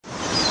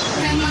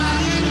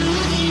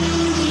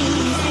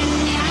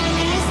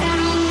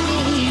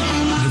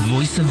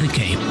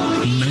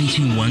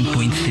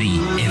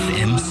91.3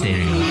 FM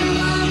stereo.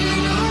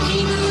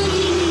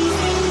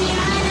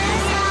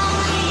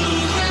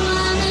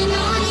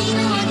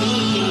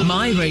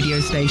 My radio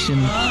station,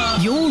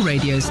 your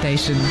radio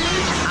station,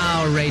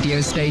 our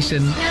radio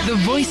station, the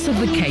voice of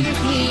the Cape.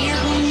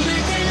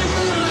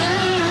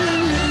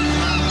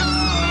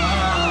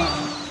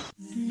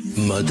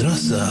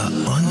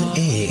 Madrasa on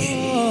air.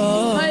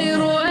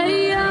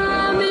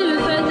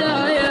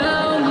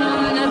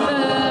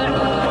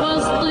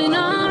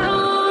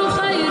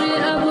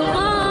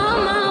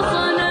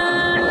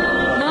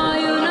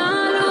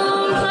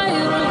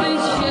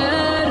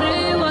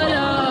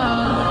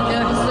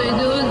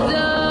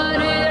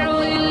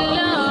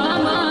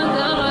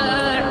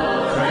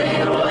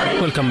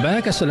 Welcome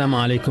back. Assalamu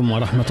alaikum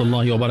wa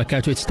rahmatullahi wa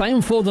barakatuh. It's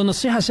time for the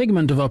Naseega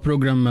segment of our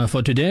program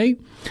for today.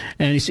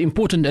 And it's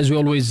important, as we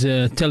always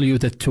tell you,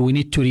 that we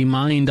need to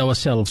remind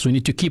ourselves. We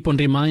need to keep on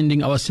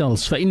reminding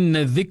ourselves. فَإِنَّ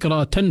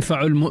الذِّكْرَ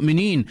تَنْفَعُ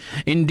الْمُؤْمِنِينَ.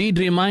 Indeed,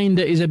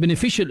 reminder is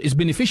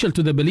beneficial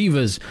to the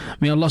believers.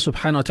 May Allah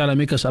subhanahu wa ta'ala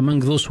make us among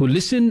those who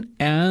listen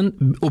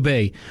and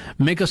obey.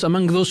 Make us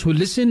among those who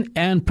listen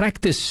and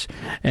practice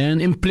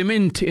and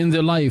implement in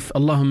their life.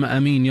 Allahumma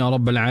ameen ya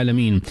Rabbal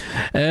Alameen.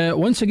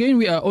 Once again,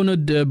 we are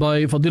honored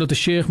by Fadilat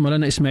al-Shaykh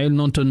Moulanaa Ismail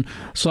Norton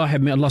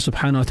Saheb. May Allah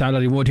subhanahu wa ta'ala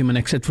reward him and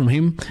accept from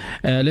him.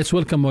 Let's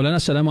welcome Mawlana.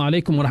 Assalamu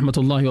alaikum wa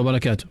rahmatullahi wa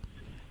barakatuh.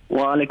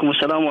 Wa alaikum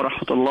assalam wa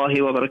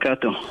rahmatullahi wa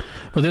barakatuh.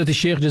 Fadilat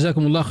al-Shaykh,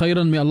 jazakumullah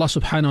khairan. May Allah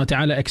subhanahu wa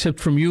ta'ala accept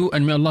from you,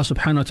 and may Allah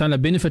subhanahu wa ta'ala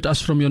benefit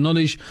us from your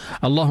knowledge.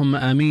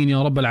 Allahumma ameen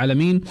ya Rabbal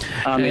Alameen.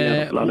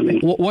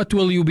 What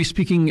will you be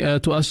speaking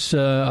to us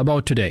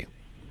about today?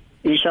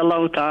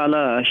 Inshallah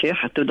ta'ala, Sheikh,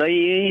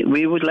 today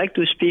we would like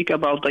to speak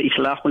about the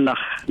Islagun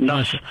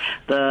Nafs,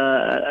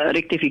 the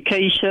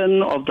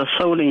rectification of the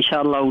soul,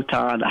 inshallah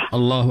ta'ala.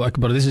 Allahu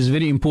Akbar. This is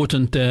very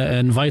important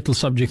and vital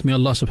subject. May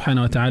Allah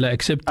subhanahu wa ta'ala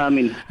accept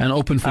and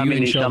open for you,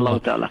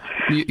 inshallah.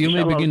 You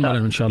may begin,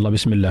 Maulana, inshallah.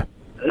 Bismillah.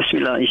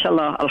 Bismillah,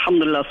 inshallah,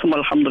 alhamdulillah, summa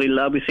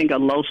alhamdulillah. We thank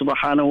Allah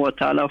subhanahu wa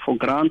ta'ala for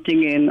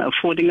granting and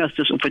affording us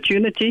this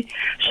opportunity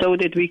so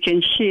that we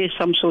can share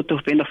some sort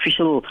of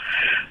beneficial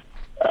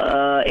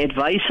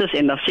advices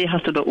and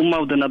nasihas to the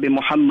ummah of the Nabi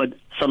Muhammad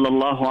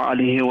sallallahu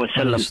alayhi wa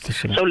sallam.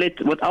 So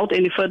without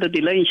any further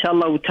delay,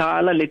 inshallah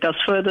ta'ala, let us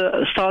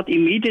start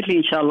immediately,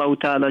 inshallah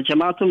ta'ala.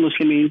 Jamaatul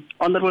Muslimin,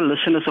 honorable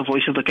listeners of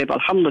Voice of the Cape,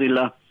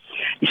 alhamdulillah.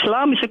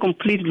 Islam is a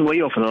complete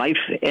way of life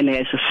and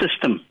has a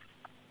system.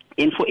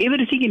 And for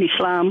everything in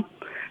Islam,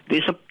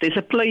 there's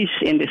a place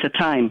and there's a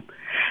time.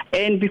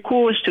 And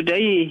because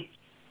today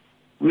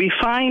we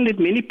find that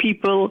many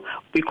people,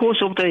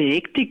 because of the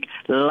hectic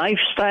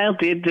lifestyle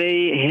that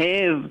they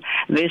have,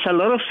 there's a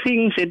lot of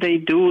things that they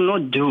do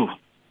not do.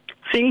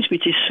 Things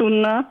which is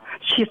sunnah,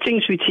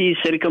 things which is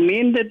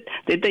recommended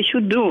that they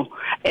should do.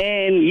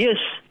 And yes,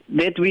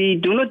 that we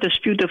do not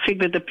dispute the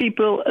fact that the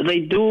people, they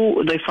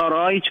do the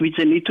faraids which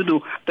they need to do.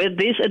 But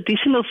there's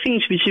additional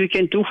things which we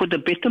can do for the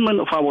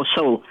betterment of our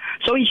soul.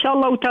 So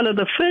inshallah ta'ala,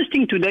 the first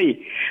thing today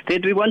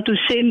that we want to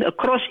send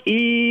across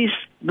is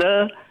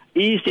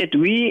that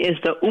we as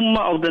the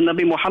ummah of the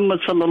Nabi Muhammad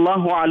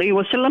sallallahu alayhi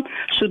wa sallam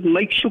should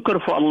make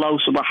shukr for Allah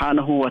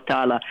subhanahu wa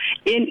ta'ala.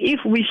 And if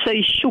we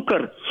say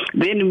shukr,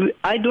 then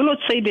I do not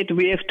say that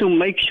we have to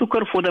make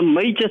shukr for the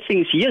major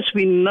things. Yes,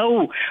 we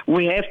know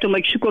we have to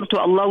make shukr to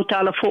Allah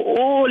ta'ala for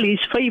all His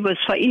favors.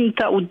 فَإِن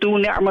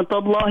تَعُدُّوا نِعْمَةَ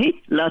اللَّهِ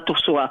لَا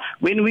تُحْصُوهَا.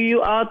 When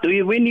you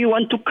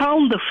want to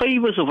count the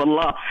favors of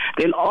Allah,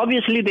 then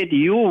obviously that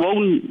you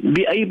won't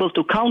be able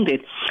to count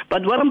it.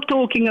 But what I'm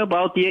talking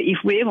about here,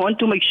 if we want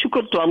to make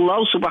shukr to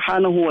Allah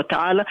subhanahu wa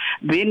ta'ala,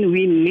 then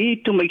we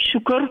need to make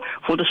shukr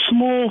for the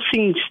small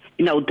things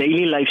in our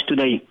daily lives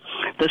today.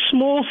 The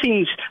small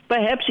things,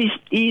 perhaps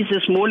is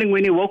this morning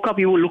when you woke up,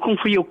 you were looking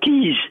for your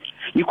keys.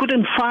 You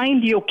couldn't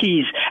find your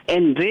keys.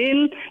 And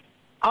then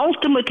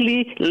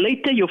ultimately,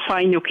 later you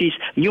find your keys.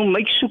 You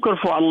make shukr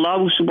for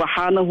Allah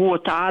subhanahu wa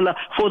ta'ala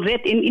for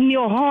that. In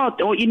your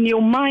heart or in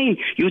your mind,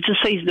 you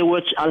just say the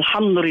words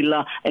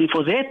Alhamdulillah. And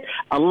for that,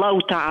 Allah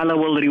ta'ala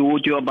will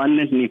reward you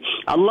abundantly.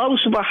 Allah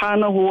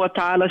subhanahu wa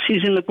ta'ala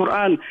says in the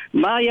Quran,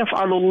 Ma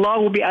yaf'alu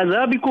Allahu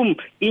bi'adhabikum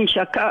in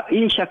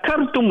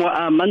shakartum wa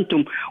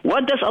amantum.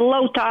 What does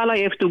Allah ta'ala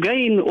have to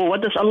gain, or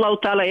what does Allah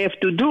ta'ala have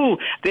to do?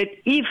 That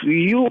if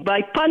you,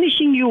 by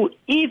punishing you,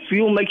 if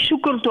you make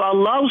shukr to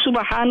Allah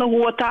subhanahu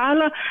wa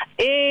ta'ala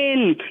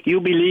and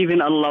you believe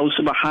in Allah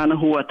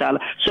subhanahu wa ta'ala.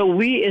 So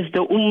we as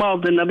the ummah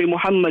of the Nabi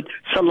Muhammad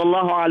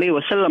sallallahu alayhi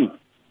wa sallam,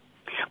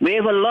 we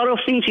have a lot of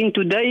things in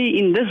today,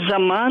 in this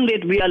zaman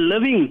that we are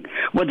living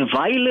with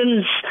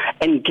violence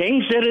and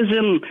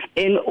gangsterism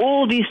and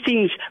all these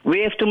things.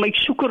 We have to make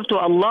shukr to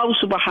Allah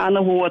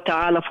subhanahu wa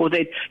ta'ala for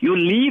that. You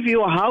leave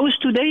your house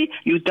today,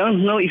 you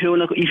don't know if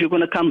you're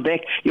going to come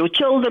back. Your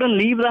children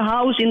leave the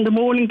house in the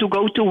morning to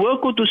go to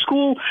work or to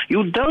school.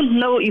 You don't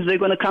know if they're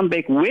going to come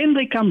back. When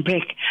they come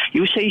back,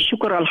 you say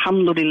shukr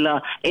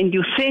alhamdulillah, and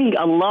you thank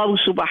Allah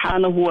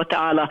subhanahu wa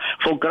ta'ala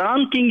for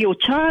granting your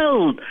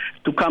child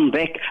to come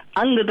back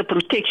under the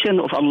protection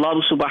of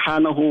Allah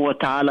subhanahu wa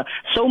ta'ala.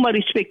 So my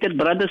respected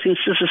brothers and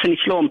sisters in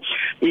Islam,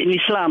 in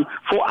Islam,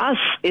 for us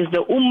as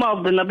the Ummah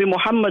of the Nabi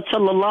Muhammad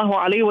sallallahu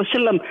alayhi wa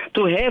sallam,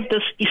 to have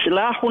this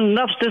Islagun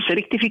Nafs, this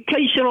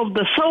rectification of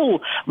the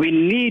soul, we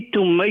need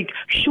to make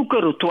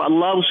shukr to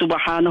Allah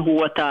subhanahu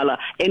wa ta'ala.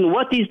 And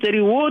what is the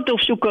reward of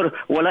shukr?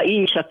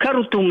 وَلَئِن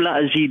شَكَرْتُمْ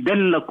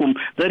لَأَزِيدَنَّكُمْ.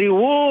 The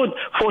reward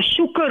for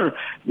shukr,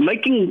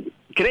 making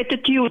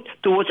gratitude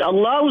towards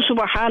Allah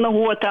subhanahu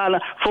wa ta'ala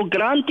for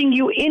granting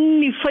you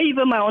any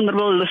favor, my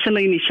honorable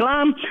listener, in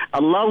Islam.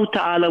 Allah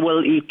ta'ala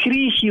will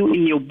increase you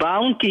in your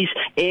bounties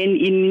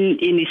and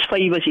in His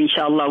favors,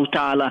 inshallah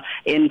ta'ala.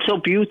 And so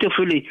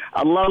beautifully,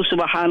 Allah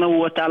subhanahu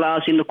wa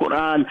ta'ala says in the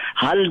Quran,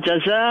 هَلْ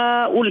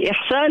جَزَاءُ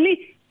الْإِحْسَانِ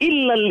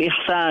إِلَّا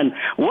الْإِحْسَانِ.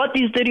 What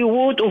is the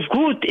reward of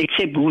good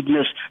except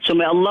goodness? So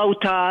may Allah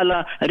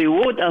ta'ala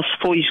reward us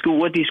for His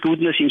good, with His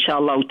goodness,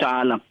 inshallah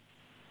ta'ala.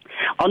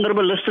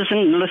 Honorable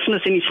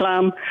listeners in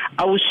Islam,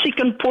 our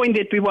second point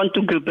that we want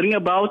to bring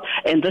about,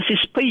 and this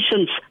is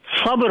patience,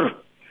 sabr.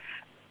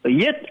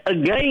 Yet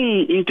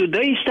again, in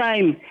today's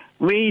time,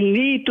 we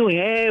need to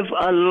have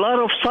a lot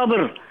of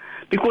sabr,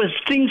 because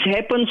things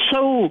happen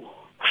so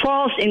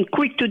fast and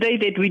quick today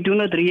that we do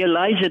not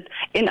realize it.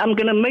 And I'm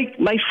going to make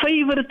my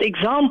favorite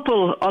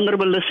example,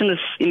 honorable listeners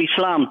in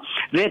Islam,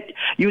 that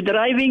you're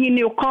driving in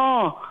your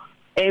car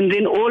and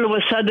then all of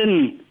a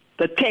sudden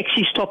the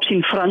taxi stops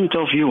in front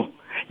of you.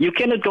 You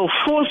cannot go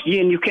forth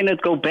and you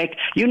cannot go back.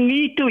 You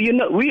need to,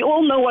 we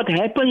all know what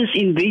happens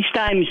in these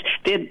times,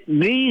 that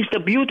the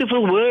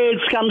beautiful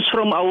words comes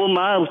from our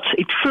mouths.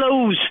 It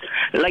flows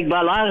like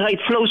balagha, it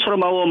flows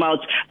from our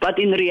mouths. But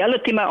in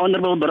reality, my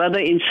honorable brother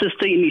and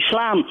sister in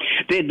Islam,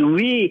 that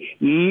we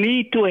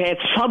need to have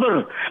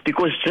sabr,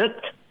 because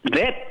that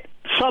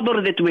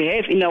sabr that we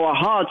have in our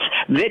hearts,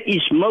 that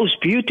is most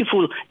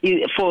beautiful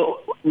and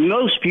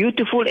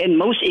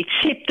most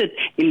accepted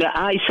in the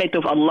eyesight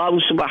of Allah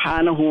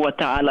subhanahu wa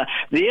ta'ala.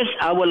 Yes,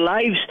 our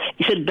lives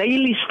is a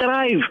daily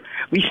strive.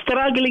 We're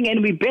struggling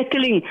and we're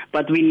battling,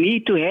 but we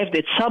need to have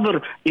that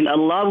sabr in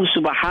Allah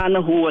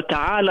subhanahu wa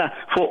ta'ala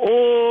for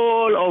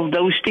all of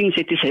those things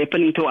that is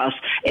happening to us.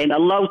 And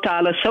Allah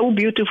ta'ala so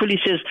beautifully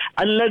says,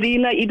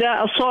 الَّذِينَ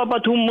إِذَا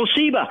أَصَابَتْهُمْ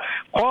مُصِيبَةٌ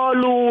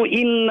قَالُوا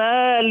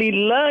إِنَّا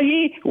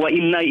لِلَّهِ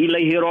وَإِنَّا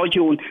إِلَيْهِ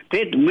رَاجِعُونَ.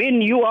 That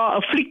when you are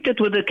afflicted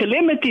with a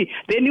calamity,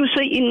 then you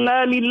say,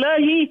 إِنَّا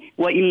لِلَّهِ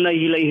وَإِنَّا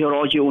إِلَيْهِ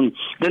رَاجِعُونَ.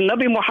 The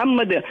Nabi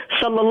Muhammad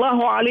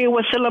sallallahu alayhi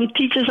wa sallam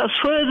teaches us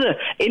further,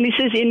 and he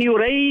says, and you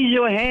raise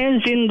your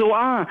hands in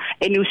dua,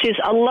 and you says,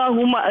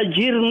 Allahumma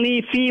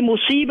ajirni fi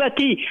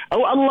musibati.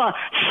 Oh Allah,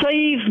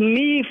 save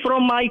me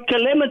from my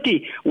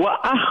calamity. Wa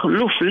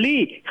akhluf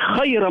li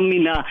khayran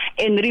minha.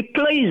 And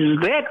replace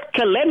that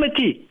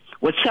calamity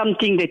with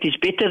something that is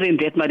better than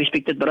that, my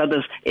respected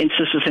brothers and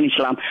sisters in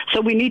Islam.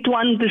 So we need to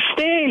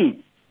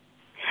understand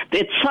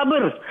that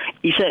sabr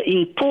is an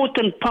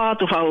important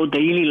part of our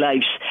daily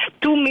lives.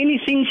 Too many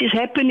things is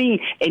happening,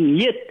 and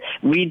yet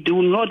we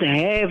do not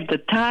have the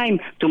time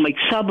to make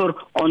sabr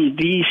on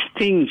these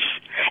things.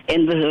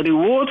 And the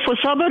reward for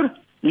sabr,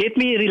 let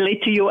me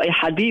relate to you a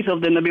hadith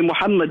of the Nabi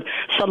Muhammad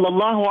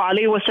sallallahu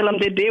alayhi wa sallam,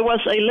 that there was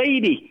a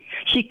lady.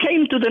 She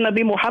came to the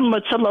Nabi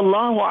Muhammad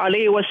sallallahu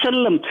alayhi wa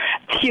sallam.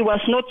 She was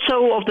not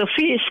so of the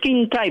fair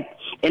skin type.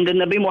 And the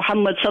Nabi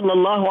Muhammad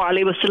sallallahu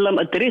alayhi wa sallam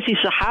addresses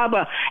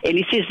Sahaba, and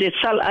he says that,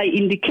 shall I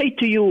indicate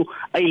to you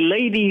a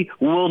lady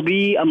who will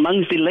be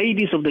amongst the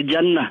ladies of the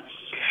Jannah.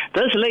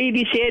 This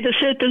lady, she had a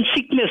certain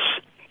sickness.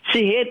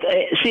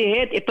 She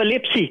had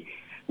epilepsy.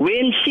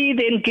 When she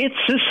then gets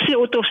this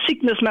sort of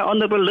sickness, my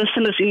honorable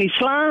listeners in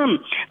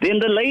Islam, then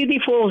the lady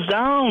falls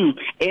down,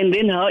 and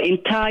then her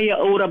entire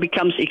aura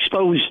becomes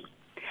exposed.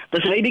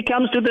 This lady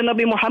comes to the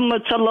Nabi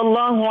Muhammad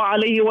sallallahu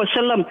alayhi wa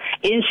sallam,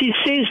 and she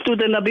says to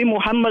the Nabi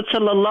Muhammad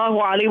sallallahu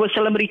alayhi wa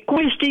sallam,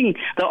 requesting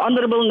the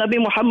Honorable Nabi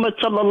Muhammad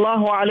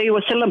sallallahu alayhi wa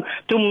sallam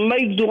to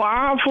make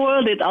dua for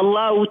her, that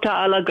Allah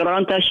ta'ala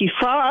grant her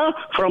shifa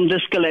from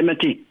this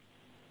calamity.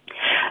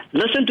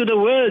 Listen to the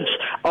words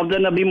of the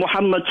Nabi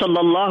Muhammad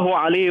sallallahu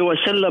alayhi wa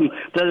sallam.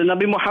 The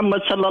Nabi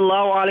Muhammad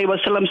sallallahu alayhi wa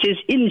sallam says,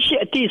 in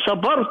shi'ti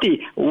sabarti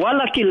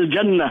walakil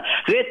jannah.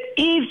 That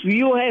if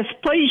you have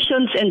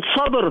patience and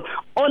sabr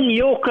on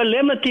your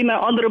calamity, my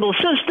honorable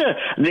sister,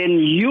 then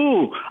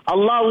you,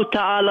 Allah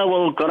ta'ala,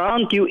 will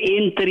grant you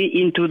entry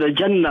into the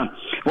Jannah.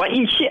 Wa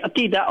in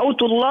shi'ti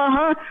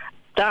da'utullaha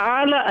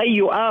ta'ala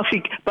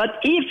ayyu'afik.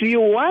 But if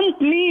you want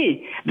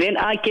me, then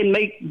I can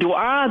make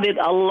dua that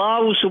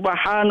Allah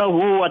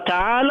subhanahu wa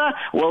ta'ala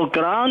will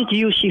grant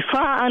you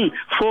shifa'an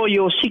from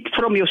your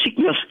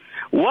sickness.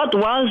 What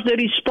was the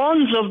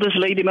response of this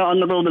lady, my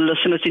honorable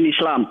listeners in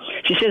Islam?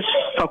 She says,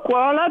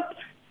 faqalat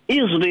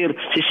isbir.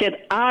 She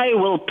said, I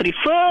will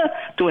prefer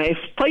to have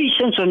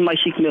patience on my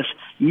sickness.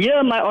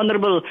 Yeah, my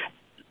honorable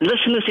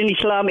listeners in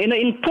Islam, and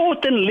an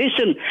important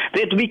lesson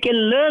that we can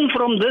learn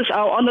from this,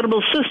 our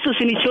honorable sisters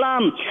in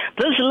Islam.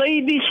 This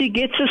lady, she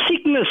gets a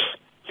sickness.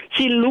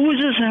 She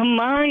loses her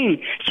mind.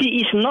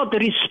 She is not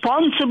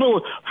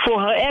responsible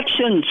for her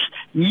actions.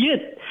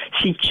 Yet,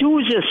 she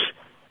chooses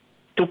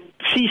to,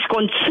 she's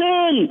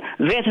concerned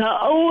that her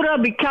aura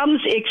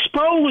becomes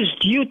exposed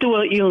due to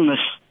her illness.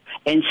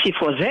 And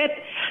for that,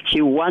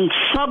 He wants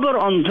sabr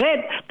on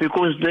that,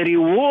 because the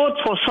reward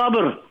for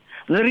sabr,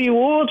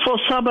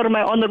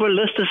 my honorable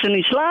listeners in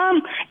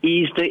Islam,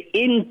 is the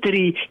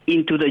entry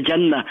into the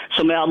Jannah.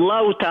 So may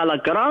Allah Ta'ala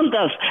grant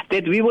us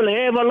that we will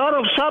have a lot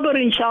of sabr,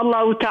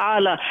 inshallah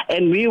Ta'ala,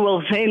 and we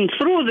will then,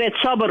 through that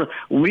sabr,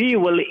 we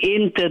will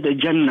enter the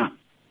Jannah.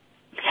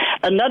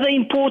 Another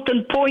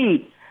important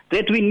point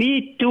that we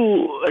need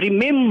to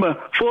remember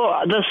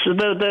for this,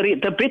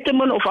 the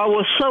betterment of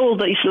our soul,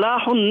 the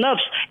Islagun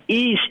Nafs,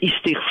 is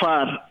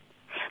istighfar.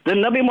 The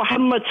Nabi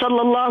Muhammad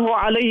sallallahu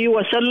alayhi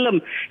wa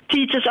sallam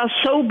teaches us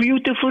so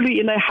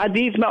beautifully in a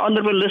hadith, my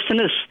honorable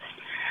listeners,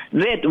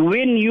 that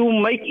when you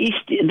make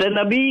the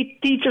Nabi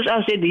teaches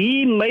us that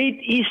he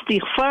made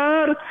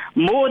istighfar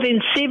more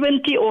than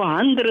 70 or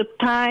 100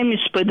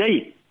 times per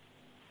day.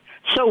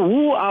 So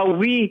who are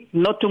we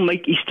not to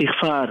make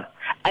istighfar?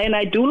 And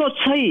I do not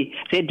say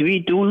that we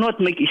do not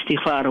make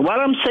istighfar. What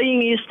I'm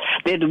saying is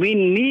that we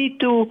need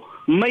to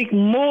make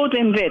more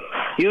than that.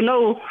 You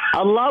know,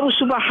 Allah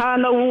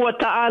subhanahu wa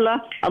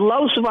ta'ala,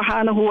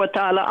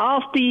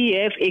 after he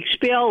have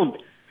expelled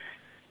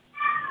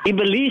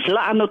Iblis,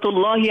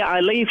 la'natullahi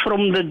alayhi,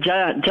 from the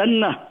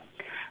Jannah,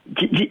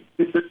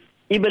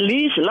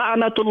 Iblis,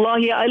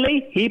 la'natullahi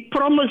alayhi, he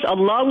promised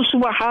Allah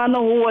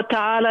subhanahu wa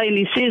ta'ala, and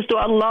he says to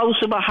Allah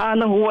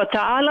subhanahu wa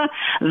ta'ala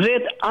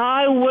that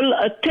I will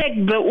attack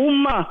the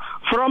ummah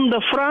from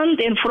the front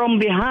and from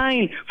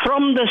behind,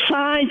 from the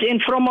sides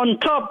and from on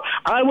top.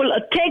 I will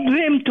attack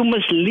them to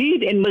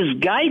mislead and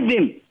misguide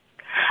them.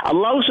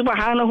 Allah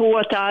subhanahu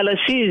wa ta'ala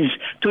says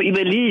to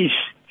Iblis,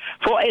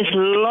 for as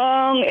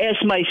long as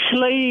my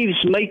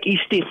slaves make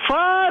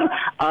istighfar,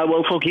 I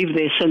will forgive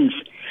their sins.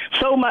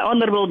 So my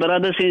honorable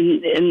brothers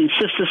and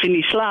sisters in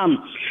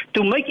Islam,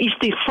 to make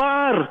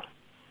istighfar,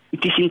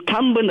 it is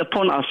incumbent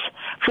upon us.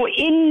 For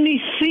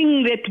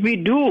anything that we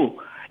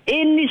do,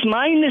 any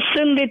minor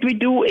sin that we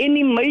do,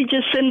 any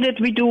major sin that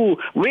we do,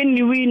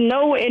 when we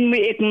know and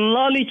we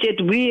acknowledge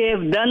that we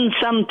have done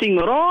something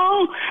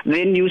wrong,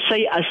 then you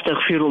say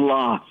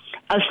astaghfirullah,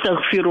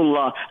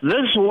 astaghfirullah.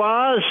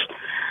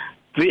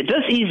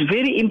 This is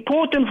very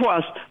important for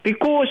us,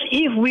 because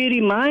if we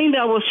remind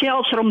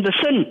ourselves from the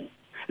sin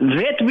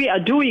that we are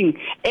doing,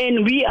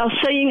 and we are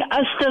saying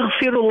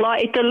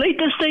astaghfirullah, at a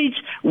later stage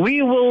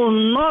we will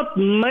not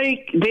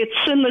make that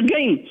sin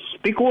again,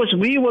 because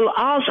we will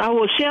ask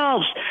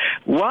ourselves,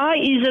 why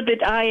is it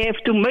that I have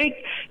to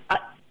make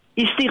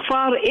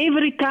istighfar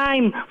every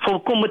time for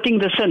committing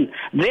the sin?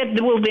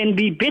 That will then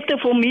be better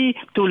for me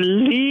to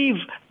leave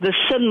the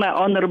sin, my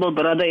honorable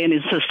brother and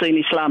sister in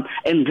Islam,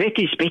 and that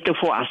is better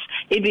for us.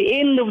 At the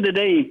end of the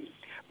day,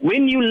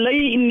 when you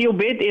lay in your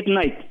bed at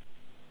night,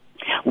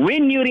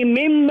 when you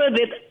remember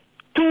that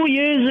 2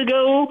 years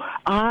ago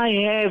I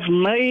have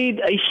made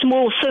a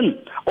small sin,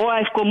 or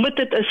I've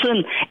committed a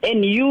sin,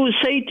 and you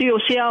say to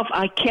yourself,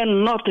 I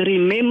cannot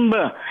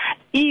remember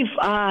if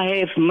I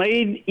have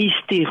made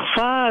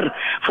istighfar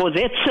for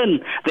that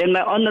sin, then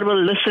my honorable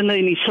listener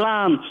in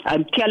Islam,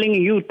 I'm telling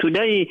you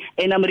today,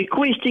 and I'm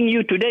requesting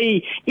you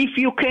today, if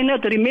you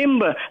cannot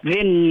remember,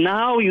 then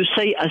now you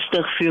say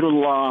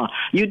astaghfirullah.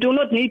 You do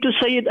not need to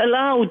say it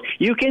aloud.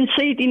 You can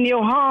say it in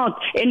your heart,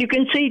 and you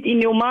can say it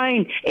in your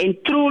mind, and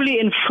truly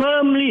and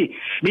firmly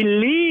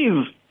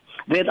believe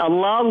that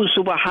Allah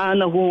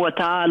subhanahu wa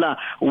ta'ala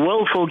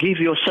will forgive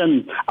your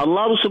sin.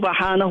 Allah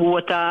subhanahu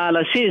wa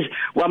ta'ala says,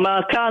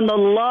 وَمَا كَانَ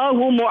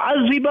اللَّهُ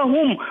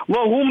مُعَذِّبَهُمْ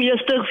وَهُمْ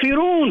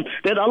يَسْتَغْفِرُونَ,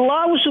 that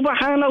Allah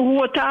subhanahu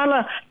wa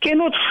ta'ala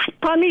cannot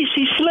punish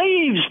his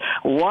slaves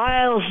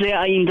whilst they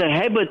are in the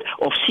habit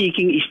of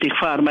seeking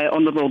istighfar, my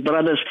honorable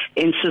brothers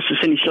and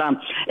sisters in Islam.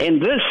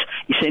 And this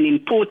is an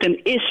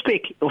important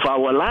aspect of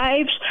our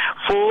lives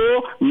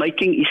for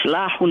making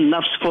Islagun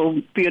Nafs, for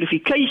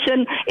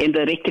purification and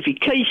the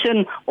rectification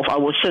of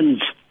our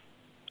sins,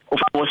 of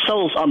our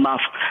souls are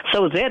maaf.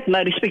 So that,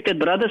 my respected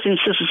brothers and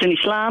sisters in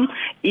Islam,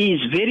 is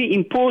very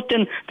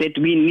important that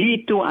we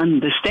need to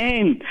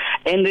understand.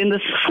 And then the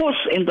fourth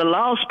and the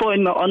last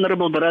point, my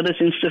honorable brothers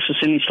and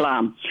sisters in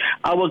Islam,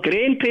 our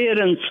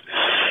grandparents,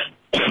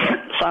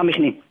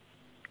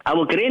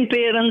 our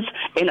grandparents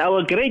and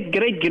our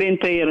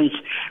great-great-grandparents,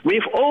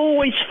 we've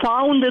always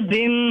founded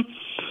them.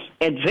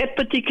 At that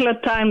particular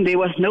time, there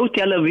was no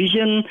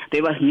television,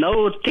 there was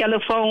no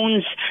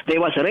telephones, there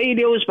was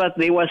radios, but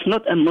there was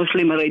not a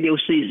Muslim radio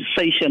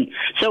station.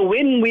 So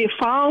when we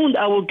found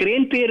our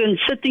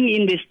grandparents sitting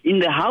in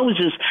the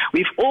houses,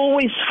 we've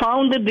always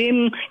found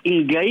them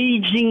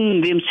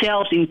engaging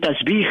themselves in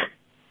tasbih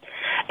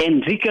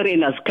and dhikr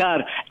and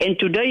azkar. And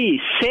today,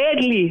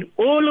 sadly,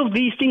 all of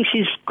these things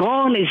is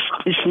gone,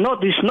 is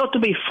not to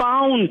be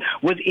found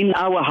within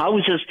our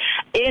houses.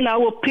 And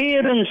our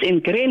parents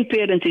and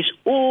grandparents is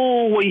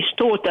always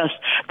taught us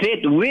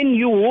that when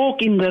you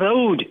walk in the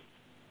road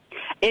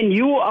and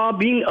you are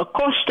being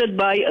accosted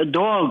by a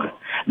dog,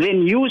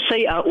 then you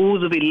say,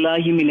 A'udhu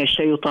billahi minash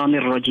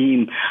shaytanir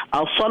rajim.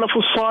 Our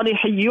Salafus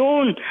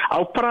Salihiyun,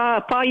 our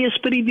pious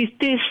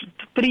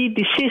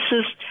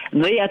predecessors,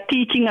 they are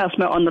teaching us,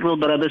 my honorable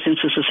brothers and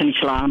sisters in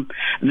Islam,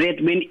 that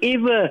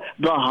whenever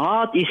the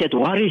heart is at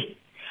worry,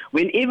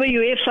 whenever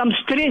you have some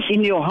stress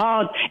in your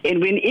heart, and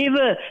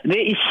whenever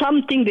there is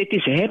something that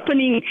is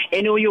happening,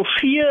 and you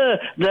fear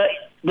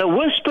the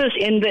whispers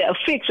and the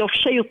effects of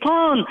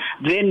shaitan,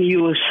 then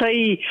you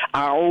say,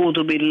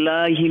 A'udhu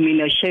billahi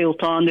minash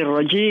shaitanir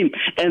rajim.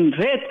 And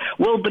that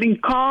will bring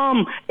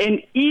calm and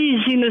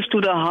easiness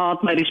to the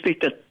heart, my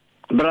respected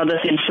brothers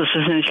and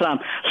sisters in Islam.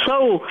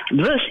 So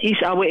this is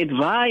our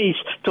advice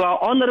to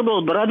our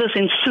honorable brothers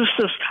and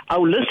sisters,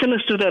 our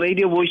listeners to the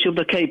Radio Voice of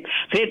the Cape,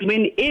 that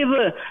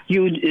whenever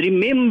you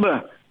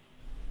remember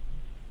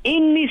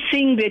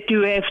anything that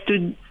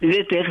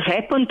has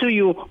happened to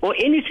you, or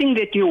anything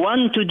that you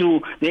want to do,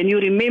 then you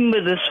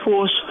remember this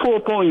four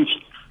points.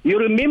 You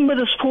remember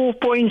these 4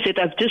 points that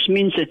I've just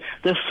mentioned.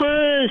 The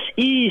first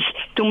is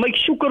to make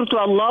shukr to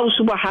Allah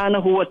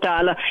subhanahu wa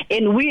ta'ala.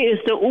 And we as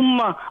the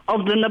ummah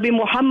of the Nabi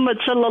Muhammad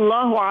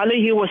sallallahu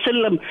alayhi wa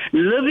sallam,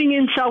 living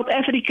in South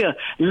Africa,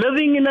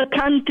 living in a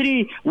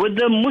country with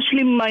the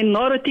Muslim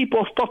minority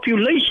of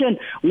population,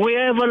 we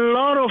have a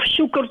lot of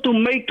shukr to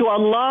make to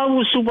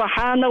Allah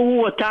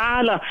subhanahu wa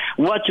ta'ala.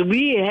 What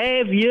we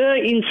have here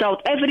in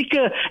South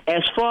Africa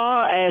as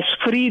far as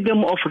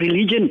freedom of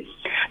religion.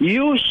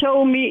 You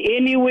show me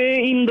anywhere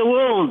in the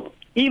world,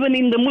 even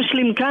in the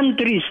Muslim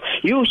countries,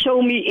 you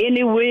show me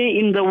anywhere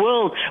in the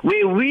world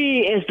where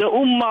we as the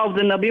Ummah of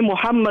the Nabi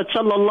Muhammad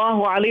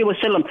sallallahu alayhi wa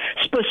sallam,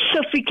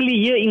 specifically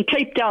here in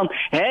Cape Town,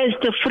 has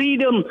the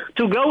freedom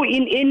to go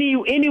in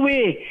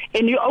anywhere,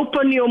 and you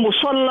open your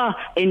musalla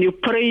and you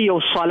pray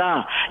your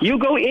salah. You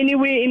go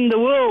anywhere in the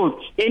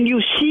world and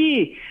you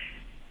see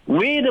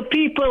where the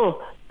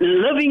people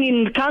living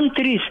in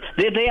countries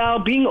that they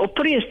are being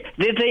oppressed,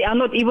 that they are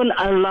not even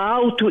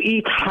allowed to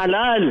eat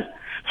halal.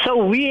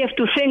 So we have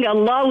to thank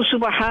Allah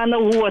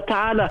subhanahu wa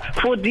ta'ala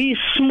for these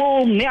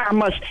small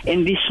ni'mas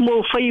and these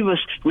small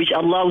favors which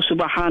Allah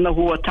subhanahu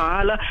wa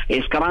ta'ala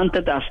has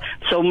granted us.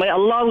 So may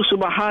Allah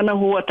subhanahu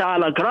wa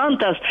ta'ala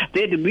grant us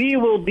that we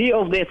will be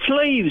of their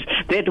slaves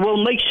that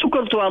will make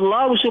shukr to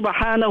Allah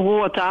subhanahu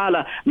wa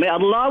ta'ala. May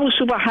Allah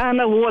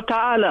subhanahu wa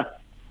ta'ala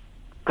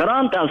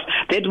grant us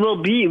that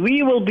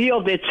we will be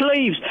of their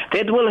slaves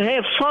that will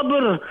have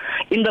sabr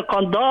in the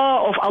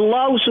qada of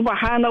Allah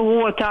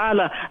subhanahu wa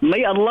ta'ala.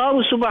 May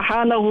Allah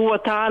subhanahu wa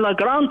ta'ala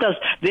grant us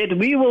that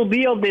we will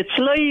be of that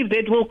slave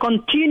that will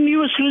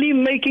continuously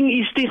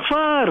making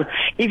istighfar.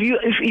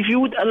 If you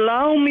would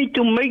allow me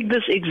to make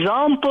this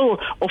example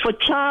of a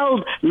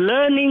child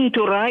learning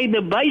to ride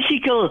a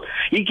bicycle.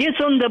 He gets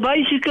on the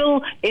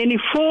bicycle and he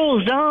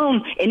falls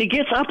down, and he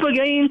gets up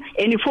again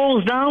and he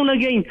falls down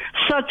again.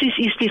 Such is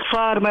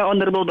istighfar, my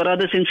honorable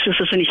brothers and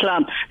sisters in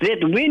Islam,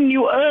 that when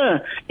you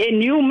err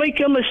and you make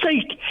a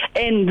mistake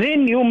and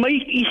then you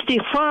make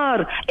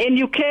istighfar and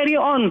you carry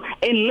on,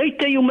 and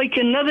later you make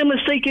another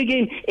mistake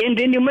again and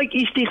then you make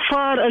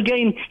istighfar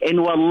again, and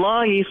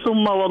wallahi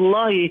thumma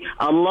wallahi,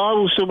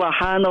 Allah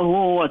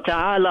subhanahu wa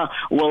ta'ala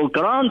will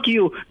grant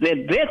you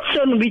that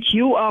sin which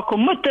you are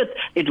committed,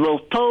 it will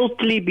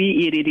totally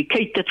be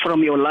eradicated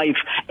from your life.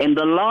 And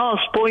the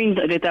last point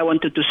that I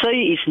wanted to say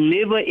is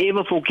never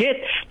ever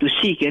forget to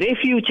seek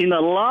refuge in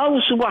Allah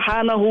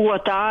subhanahu wa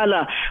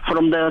ta'ala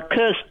from the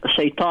cursed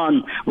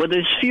shaitan. With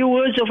these few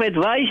words of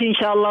advice,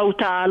 inshallah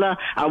ta'ala,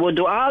 our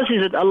du'as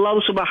is that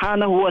Allah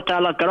subhanahu wa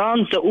ta'ala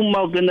grants the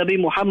ummah of the Nabi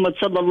Muhammad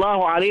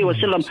sallallahu alayhi wa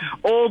sallam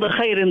all the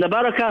khair and the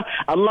barakah.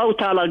 Allah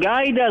ta'ala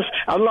guide us,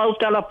 Allah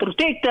ta'ala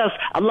protect us,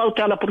 Allah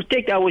ta'ala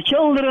protect our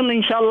children,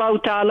 inshallah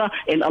ta'ala,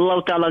 and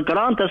Allah ta'ala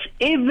grant us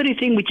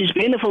everything which is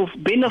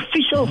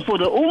beneficial for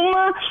the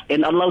ummah,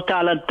 and Allah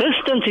ta'ala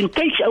distance and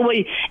takes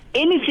away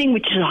anything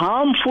which is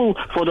harmful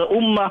for the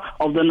ummah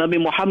of the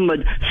Nabi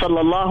Muhammad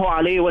sallallahu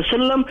alayhi wa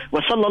sallam.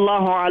 Wa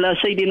sallallahu ala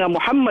Sayyidina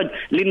Muhammad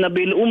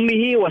linnabil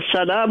ummihi wa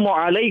salamu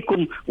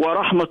alaykum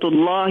wa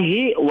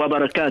rahmatullahi wa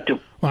barakatuh.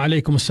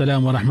 وعليكم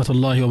السلام ورحمة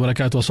الله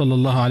وبركاته وصلى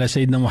الله على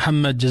سيدنا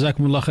محمد.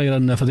 جزاكم الله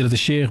خيرا فضيلة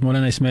الشيخ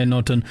Moulanaa Ismail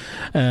Norton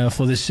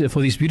for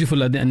these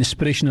beautiful and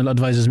inspirational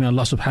advices. May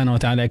Allah subhanahu wa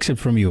ta'ala accept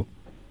from you.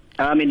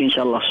 آمين إن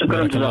شاء الله.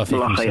 شكرا جزاكم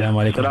الله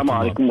خيرا. السلام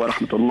عليكم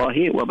ورحمة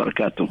الله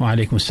وبركاته.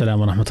 وعليكم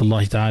السلام ورحمة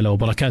الله تعالى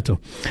وبركاته.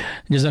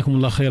 جزاكم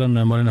الله خيرا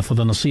Moulanaa for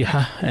the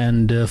nasiha,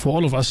 and for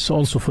all of us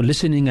also for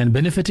listening and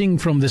benefiting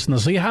from this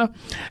nasiha.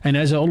 And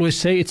as I always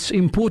say, it's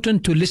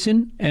important to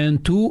listen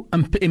and to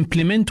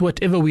implement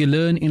whatever we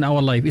learn in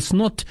our life. It's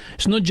not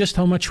just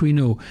how much we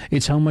know,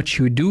 it's how much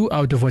we do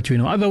out of what we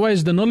know.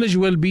 Otherwise the knowledge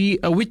will be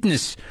a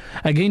witness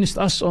against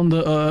us on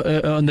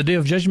the day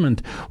of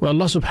judgment, where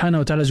Allah subhanahu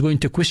wa ta'ala is going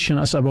to question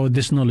us about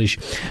this knowledge.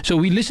 So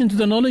we listen to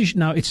the knowledge.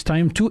 Now it's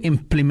time to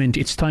implement.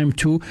 It's time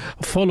to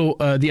follow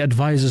the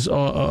advices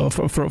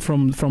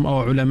from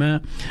our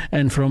ulama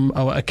and from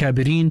our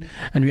akabirin,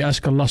 and we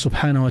ask Allah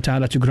subhanahu wa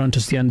ta'ala to grant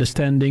us the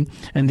understanding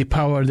and the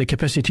power, the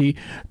capacity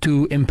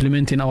to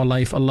implement in our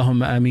life.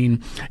 Allahumma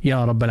ameen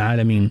ya rabbal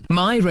alameen.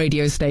 My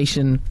radio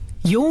station,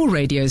 your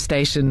radio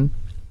station,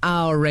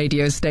 our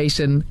radio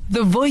station,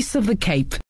 the voice of the Cape.